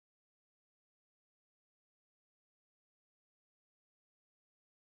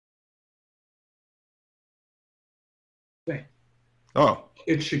Oh.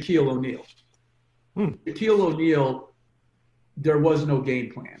 It's Shaquille O'Neal. Hmm. Shaquille O'Neal, there was no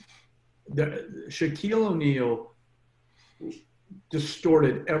game plan. Shaquille O'Neal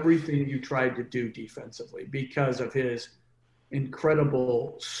distorted everything you tried to do defensively because of his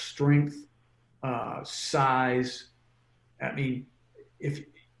incredible strength, size. I mean, if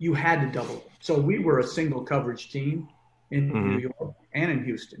you had to double him. So we were a single coverage team in New Hmm. York and in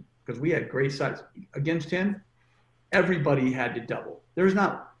Houston because we had great size. Against him, everybody had to double. There was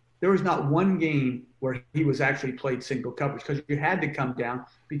not one game where he was actually played single coverage because you had to come down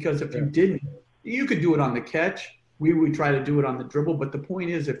because if you Yeah. didn't, you could do it on the catch. We would try to do it on the dribble, but the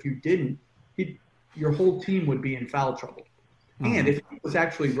point is, if you didn't, your whole team would be in foul trouble. And Hmm. if he was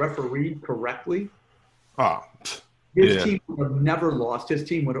actually refereed correctly, Oh. his Yeah. team would have never lost. His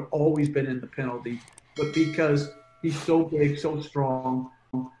team would have always been in the penalty. But because he's so big, so strong,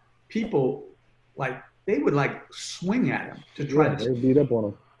 people like they would like swing at him to try Yeah, to they beat up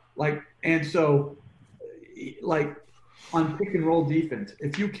on him. and so like on pick and roll defense,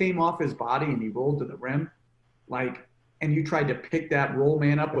 if you came off his body and he rolled to the rim, like and you tried to pick that roll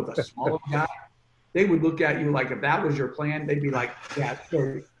man up with a smaller guy, they would look at you like if that was your plan, they'd be like, yeah,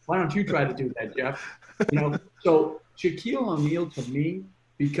 sure. Why don't you try to do that, Jeff? So Shaquille O'Neal to me,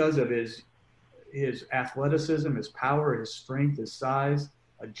 because of his athleticism, his power, his strength, his size,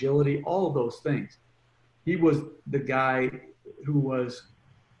 agility, all of those things, he was the guy who was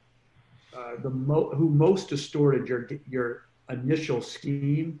who most distorted your initial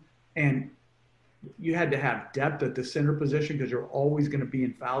scheme, and you had to have depth at the center position because you're always going to be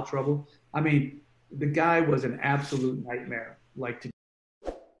in foul trouble. I mean, the guy was an absolute nightmare, like to